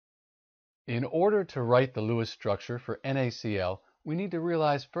In order to write the Lewis structure for NaCl, we need to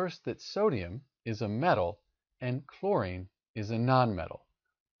realize first that sodium is a metal and chlorine is a nonmetal.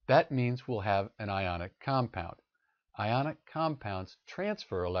 That means we'll have an ionic compound. Ionic compounds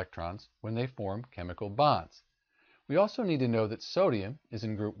transfer electrons when they form chemical bonds. We also need to know that sodium is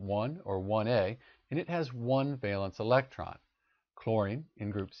in group 1 or 1A and it has 1 valence electron. Chlorine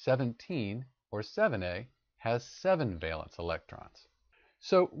in group 17 or 7A has 7 valence electrons.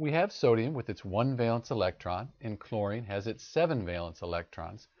 So we have sodium with its 1 valence electron and chlorine has its 7 valence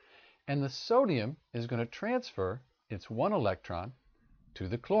electrons, and the sodium is going to transfer its 1 electron to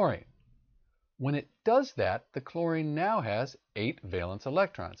the chlorine. When it does that, the chlorine now has 8 valence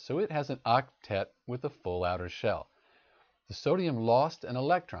electrons, so it has an octet with a full outer shell. The sodium lost an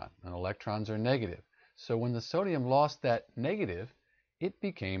electron, and electrons are negative. So when the sodium lost that negative, it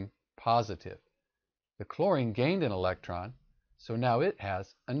became positive. The chlorine gained an electron, so now it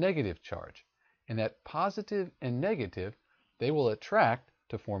has a negative charge. And that positive and negative, they will attract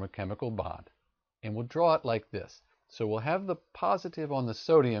to form a chemical bond. And we'll draw it like this. So we'll have the positive on the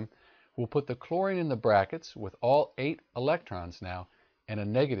sodium. We'll put the chlorine in the brackets with all 8 electrons now and a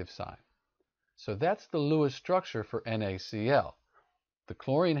negative sign. So that's the Lewis structure for NaCl. The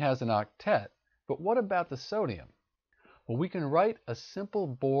chlorine has an octet, but what about the sodium? Well, we can write a simple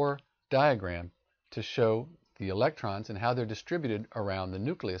Bohr diagram to show the electrons and how they're distributed around the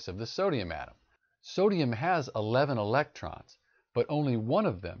nucleus of the sodium atom. Sodium has 11 electrons, but only one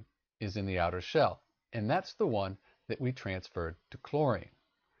of them is in the outer shell, and that's the one that we transferred to chlorine.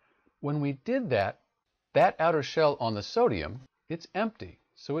 When we did that, that outer shell on the sodium, it's empty,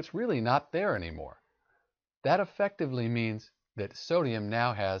 so it's really not there anymore. That effectively means that sodium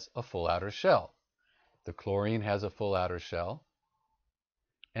now has a full outer shell. The chlorine has a full outer shell,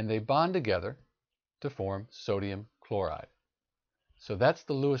 and they bond together to form sodium chloride. So that's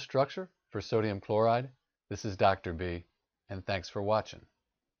the Lewis structure for sodium chloride. This is Dr. B, and thanks for watching.